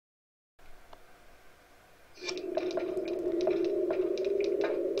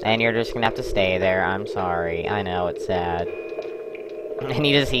And you're just gonna have to stay there. I'm sorry. I know, it's sad. And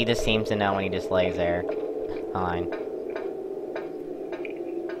he just seems to know when he just lays there. Fine.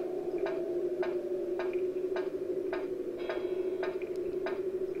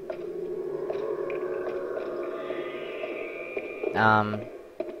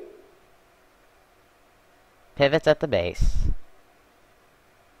 Pivots at the base.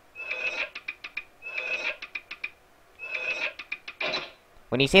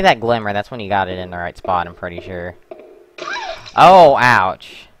 When you see that glimmer, that's when you got it in the right spot, I'm pretty sure. Oh,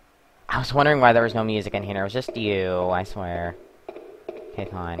 ouch. I was wondering why there was no music in here. It was just you, I swear. Okay,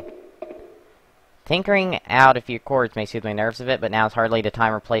 fine. Tinkering out a few chords may soothe my nerves a bit, but now is hardly the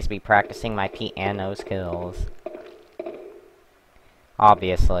time or place to be practicing my piano skills.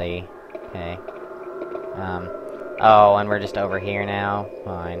 Obviously. Okay. Oh, and we're just over here now?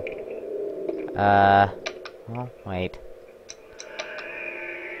 Fine. Well, wait.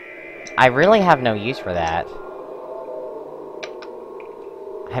 I really have no use for that.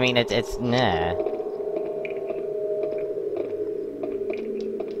 I mean, it's nah.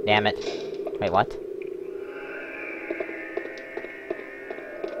 Damn it. Wait, what?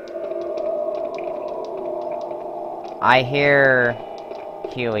 I hear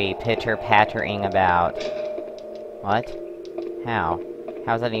Huey pitter-pattering about. What? How?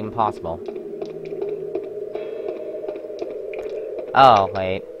 How is that even possible? Oh,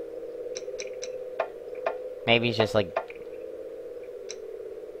 wait. Maybe he's just, like,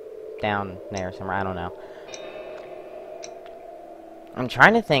 down there somewhere, I don't know. I'm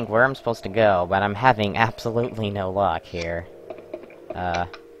trying to think where I'm supposed to go, but I'm having absolutely no luck here.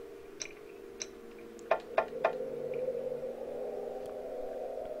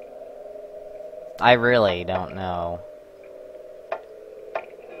 I really don't know.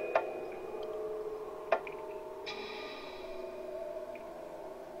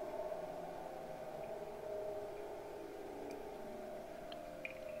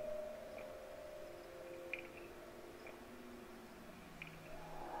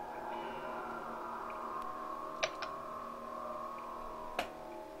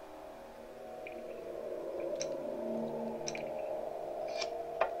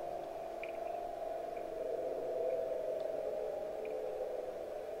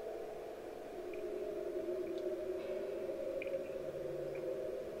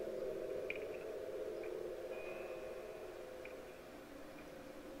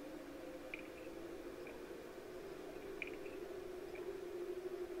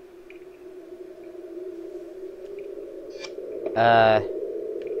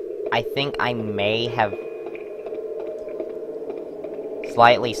 I think I may have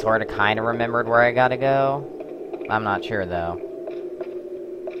slightly, sorta, kinda remembered where I gotta go. I'm not sure, though.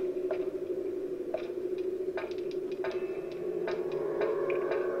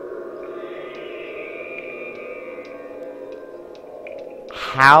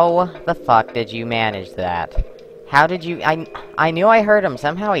 How the fuck did you manage that? How did you— I knew I heard him.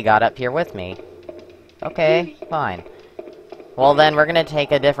 Somehow he got up here with me. Okay, fine. Well then, we're gonna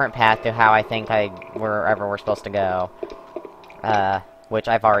take a different path to how I think wherever we're supposed to go. Which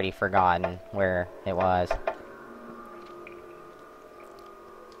I've already forgotten where it was.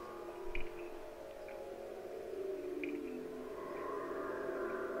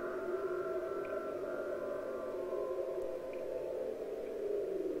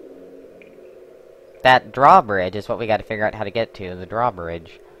 That drawbridge is what we gotta figure out how to get to, the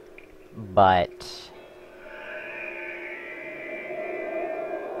drawbridge. But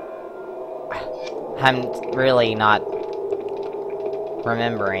I'm really not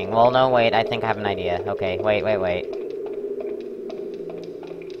remembering. Well, no, wait, I think I have an idea. Okay, wait.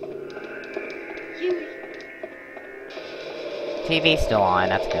 TV's still on,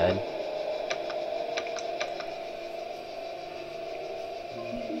 that's good.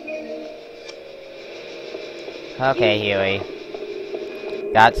 Okay, Huey.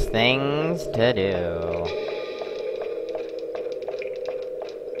 Got things to do.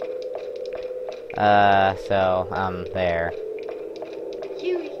 There.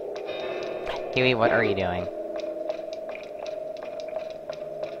 Huey. Huey, what are you doing?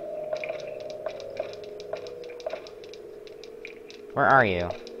 Where are you?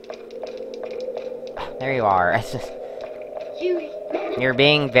 There you are. It's just— Huey. You're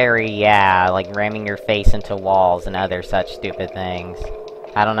being very, yeah, like ramming your face into walls and other such stupid things.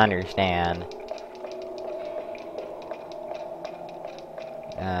 I don't understand.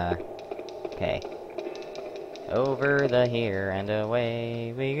 Okay. Over the here and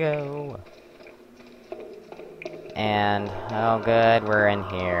away we go. And, oh good, we're in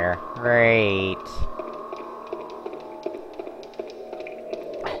here. Great.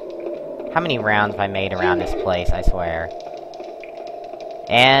 How many rounds have I made around this place, I swear.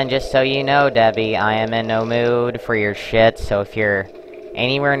 And just so you know, Debbie, I am in no mood for your shit, so if you're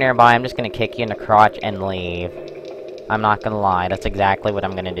anywhere nearby, I'm just gonna kick you in the crotch and leave. I'm not gonna lie, that's exactly what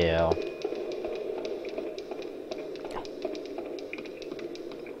I'm gonna do.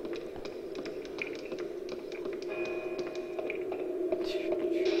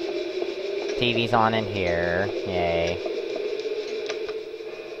 TV's on in here. Yay.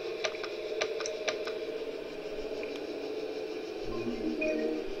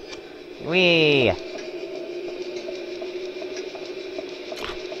 Whee!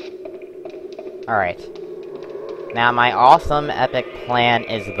 Alright. Now my awesome epic plan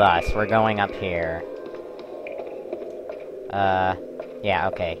is thus. We're going up here. Yeah,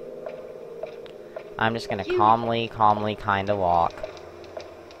 okay. I'm just gonna calmly kinda walk.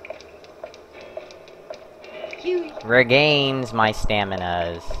 Regains my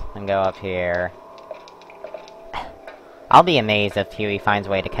staminas. And go up here. I'll be amazed if Huey finds a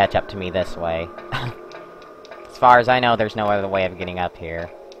way to catch up to me this way. As far as I know, there's no other way of getting up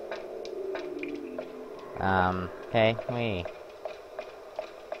here. Okay, wait.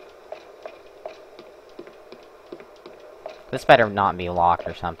 This better not be locked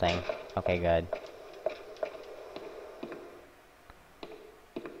or something. Okay, good.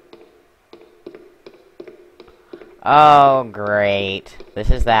 Oh, great.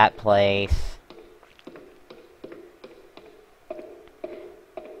 This is that place.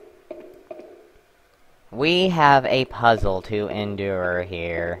 We have a puzzle to endure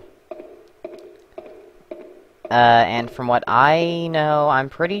here. And from what I know, I'm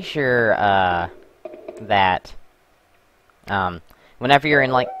pretty sure, that, whenever you're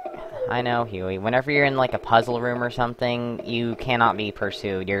in, like, I know, Huey, whenever you're in, like, a puzzle room or something, you cannot be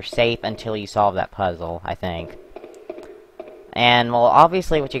pursued. You're safe until you solve that puzzle, I think. And, well,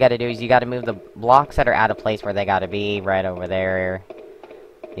 obviously what you gotta do is you gotta move the blocks that are out of place where they gotta be, right over there.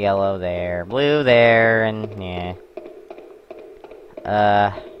 Yellow there, blue there, and, yeah.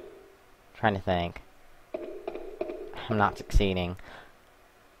 Trying to think. I'm not succeeding.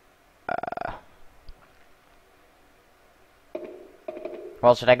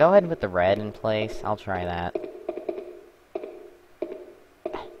 Well, should I go ahead with the red in place? I'll try that.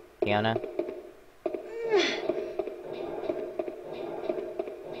 Fiona?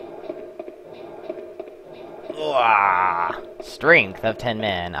 Strength of 10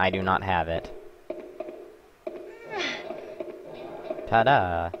 men. I do not have it.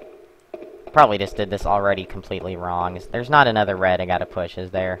 Ta-da! Probably just did this already completely wrong. There's not another red I gotta push,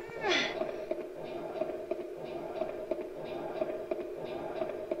 is there?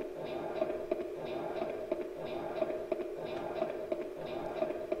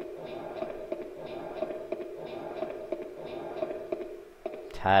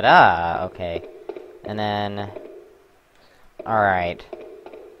 Ta-da! Okay. And then... Alright.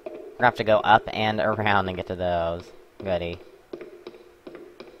 We're gonna have to go up and around and get to those. Goody.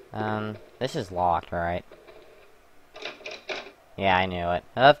 This is locked, right? Yeah, I knew it.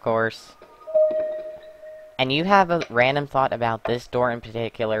 Of course. And you have a random thought about this door in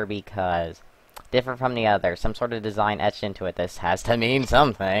particular because... different from the other. Some sort of design etched into it. This has to mean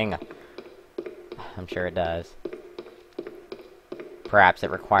something. I'm sure it does. Perhaps it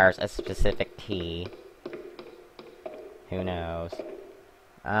requires a specific key. Who knows?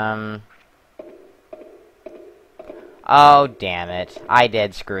 Oh, damn it. I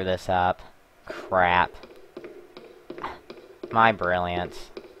did screw this up. Crap. My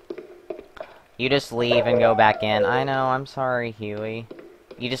brilliance. You just leave and go back in. I know, I'm sorry, Huey.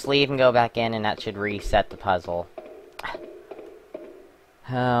 You just leave and go back in and that should reset the puzzle.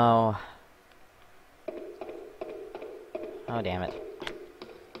 Oh. Oh, damn it.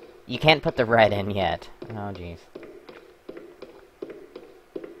 You can't put the red in yet. Oh, jeez.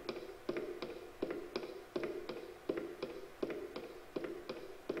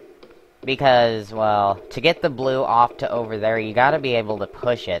 Because, well, to get the blue off to over there, you gotta be able to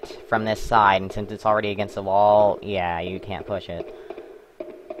push it from this side, and since it's already against the wall, yeah, you can't push it.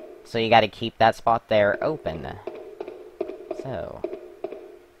 So you gotta keep that spot there open. So...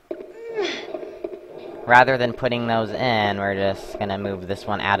 rather than putting those in, we're just gonna move this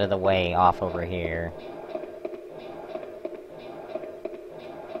one out of the way off over here.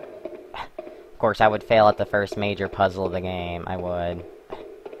 Of course, I would fail at the first major puzzle of the game. I would.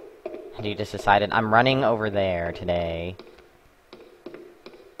 And you just decided, I'm running over there today.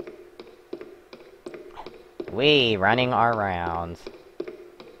 We running our rounds.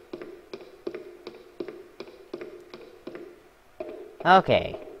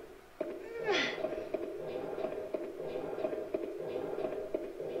 Okay.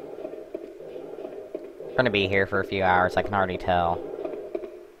 We're gonna be here for a few hours, I can already tell.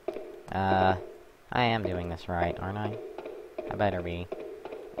 I am doing this right, aren't I? I better be.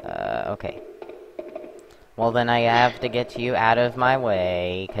 Okay. Well, then I have to get you out of my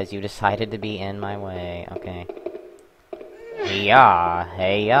way, because you decided to be in my way. Okay. Hey-ya,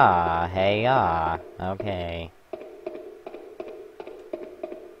 hey-ya, hey-ya. Okay.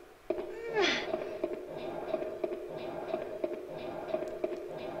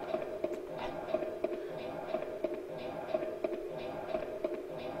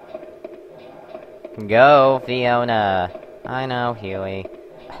 Go, Fiona. I know, Huey.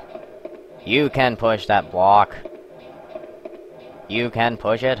 You can push that block. You can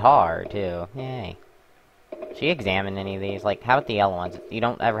push it hard, too. Yay. Should she examine any of these? Like, how about the yellow ones? You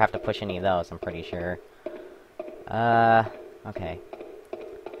don't ever have to push any of those, I'm pretty sure. Okay.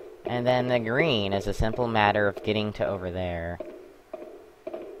 And then the green is a simple matter of getting to over there.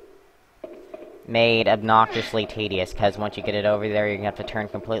 Made obnoxiously tedious, because once you get it over there, you're gonna have to turn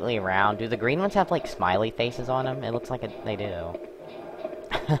completely around. Do the green ones have, like, smiley faces on them? It looks like they do.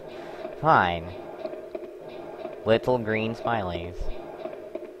 Fine. Little green smileys.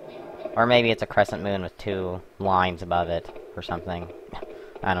 Or maybe it's a crescent moon with 2 lines above it, or something.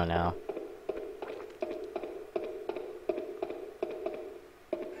 I don't know.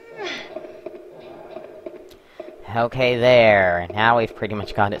 Okay, there. Now we've pretty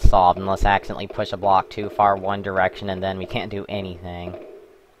much got it solved, unless I accidentally push a block too far one direction, and then we can't do anything.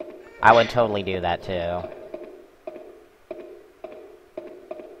 I would totally do that, too.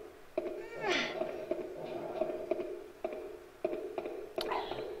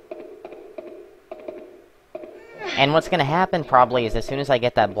 And what's gonna happen, probably, is as soon as I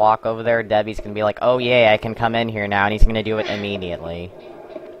get that block over there, Debbie's gonna be like, oh yeah, I can come in here now, and he's gonna do it immediately.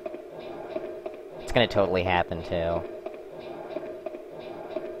 It's gonna totally happen, too.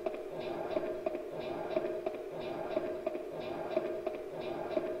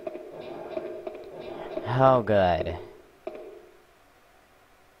 Oh, good.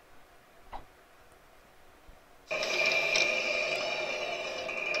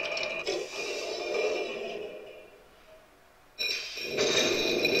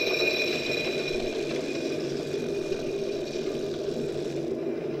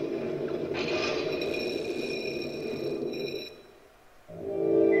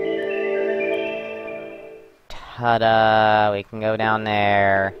 Ta-da! We can go down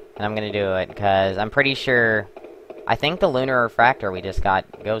there. And I'm gonna do it, because I'm pretty sure... I think the lunar refractor we just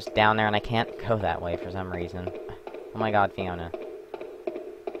got goes down there, and I can't go that way for some reason. Oh my god, Fiona.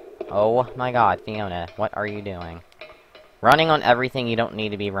 Oh my god, Fiona. What are you doing? Running on everything you don't need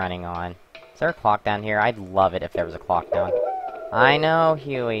to be running on. Is there a clock down here? I'd love it if there was a clock down. I know,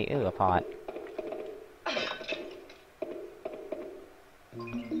 Huey. Ooh, a pot.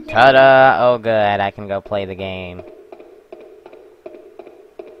 Ta-da! Oh good, I can go play the game.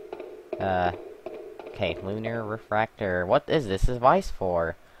 Okay, lunar refractor. What is this device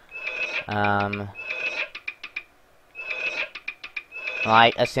for? Well,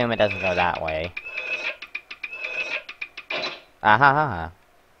 I assume it doesn't go that way. Aha!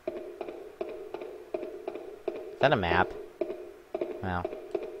 Is that a map? Well.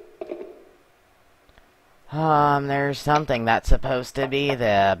 There's something that's supposed to be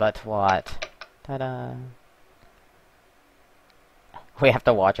there, but what? Ta-da! We have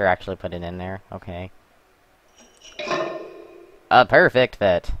to watch her actually put it in there. Okay. A perfect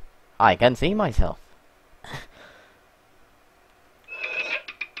fit. I can see myself.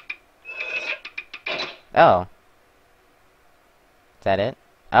 Oh. Is that it?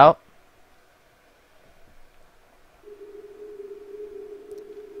 Oh.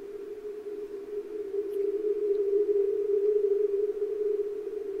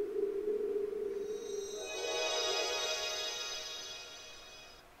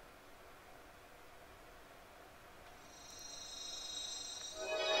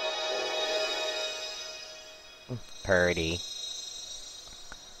 Purdy.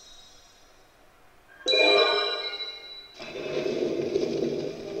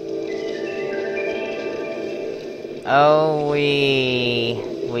 Oh,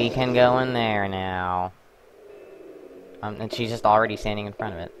 we can go in there now. And she's just already standing in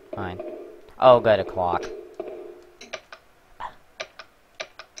front of it. Fine. Oh, good, a clock.